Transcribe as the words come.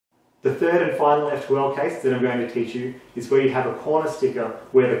The third and final F2L case that I'm going to teach you is where you have a corner sticker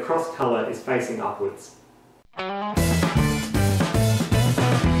where the cross colour is facing upwards.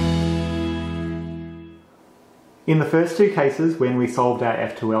 In the first two cases, when we solved our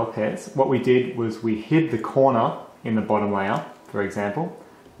F2L pairs, what we did was we hid the corner in the bottom layer, for example,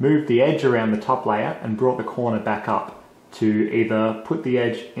 moved the edge around the top layer and brought the corner back up to either put the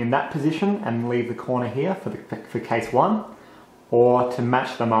edge in that position and leave the corner here for case 1, or to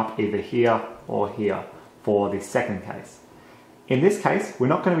match them up either here or here for the second case. In this case, we're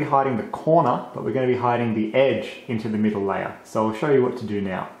not going to be hiding the corner, but we're going to be hiding the edge into the middle layer. So I'll show you what to do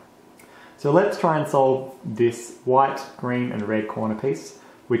now. So let's try and solve this white, green and red corner piece,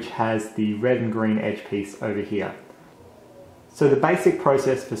 which has the red and green edge piece over here. So the basic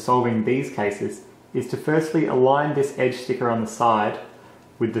process for solving these cases is to firstly align this edge sticker on the side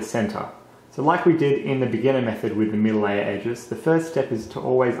with the center. So like we did in the beginner method with the middle layer edges, the first step is to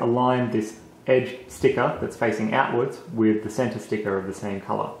always align this edge sticker that's facing outwards with the center sticker of the same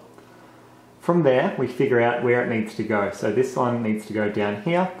color. From there, we figure out where it needs to go. So this one needs to go down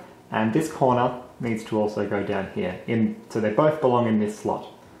here, and this corner needs to also go down here. So they both belong in this slot.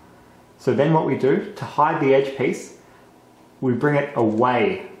 So then what we do, to hide the edge piece, we bring it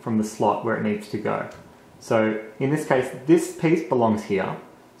away from the slot where it needs to go. So in this case, this piece belongs here.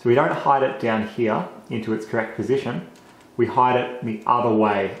 So we don't hide it down here into its correct position. We hide it the other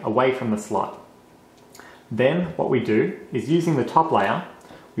way, away from the slot. Then what we do is, using the top layer,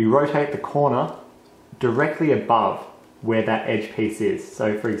 we rotate the corner directly above where that edge piece is.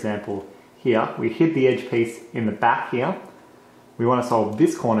 So for example, here, we hid the edge piece in the back here. We want to solve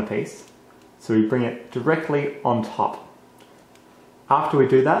this corner piece, so we bring it directly on top. After we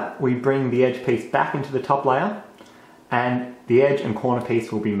do that, we bring the edge piece back into the top layer, and the edge and corner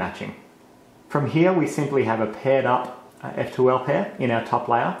piece will be matching. From here, we simply have a paired up F2L pair in our top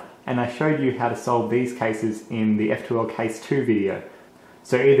layer, and I showed you how to solve these cases in the F2L case 2 video.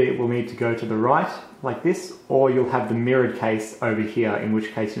 So either it will need to go to the right, like this, or you'll have the mirrored case over here, in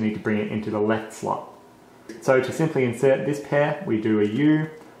which case you need to bring it into the left slot. So to simply insert this pair, we do a U,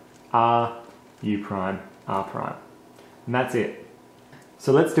 R, U prime, R prime. And that's it.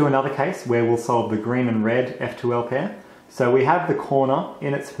 So let's do another case where we'll solve the green and red F2L pair. So we have the corner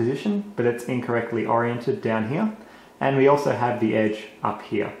in its position, but it's incorrectly oriented down here. And we also have the edge up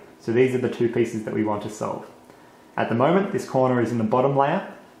here. So these are the two pieces that we want to solve. At the moment, this corner is in the bottom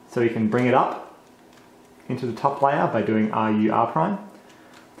layer, so we can bring it up into the top layer by doing RU R prime.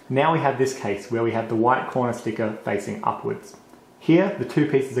 Now we have this case where we have the white corner sticker facing upwards. Here, the two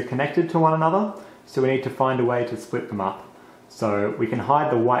pieces are connected to one another, so we need to find a way to split them up. So we can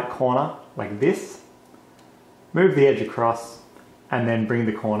hide the white corner like this, move the edge across, and then bring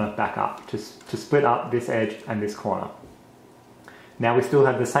the corner back up to split up this edge and this corner. Now we still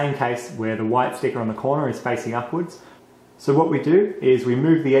have the same case where the white sticker on the corner is facing upwards. So what we do is we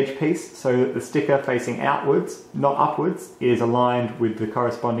move the edge piece so that the sticker facing outwards, not upwards, is aligned with the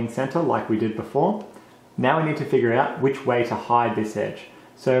corresponding center like we did before. Now we need to figure out which way to hide this edge.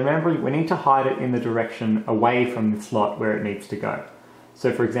 So remember, we need to hide it in the direction away from the slot where it needs to go.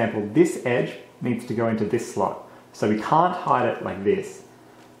 So for example, this edge needs to go into this slot. So we can't hide it like this.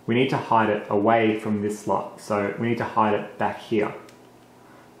 We need to hide it away from this slot. So we need to hide it back here,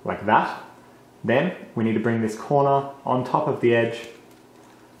 like that. Then we need to bring this corner on top of the edge,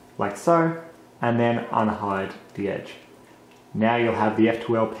 like so, and then unhide the edge. Now you'll have the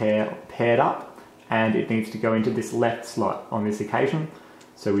F2L pair paired up, and it needs to go into this left slot on this occasion.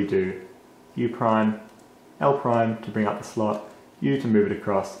 So we do U prime, L prime to bring up the slot, U to move it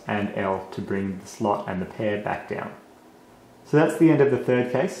across, and L to bring the slot and the pair back down. So that's the end of the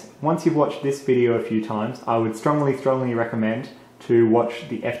third case. Once you've watched this video a few times, I would strongly recommend to watch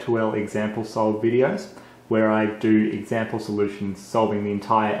the F2L example solve videos, where I do example solutions solving the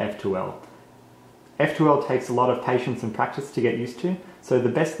entire F2L. F2L takes a lot of patience and practice to get used to, so the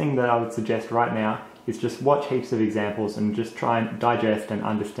best thing that I would suggest right now is just watch heaps of examples and just try and digest and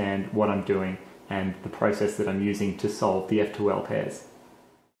understand what I'm doing and the process that I'm using to solve the F2L pairs.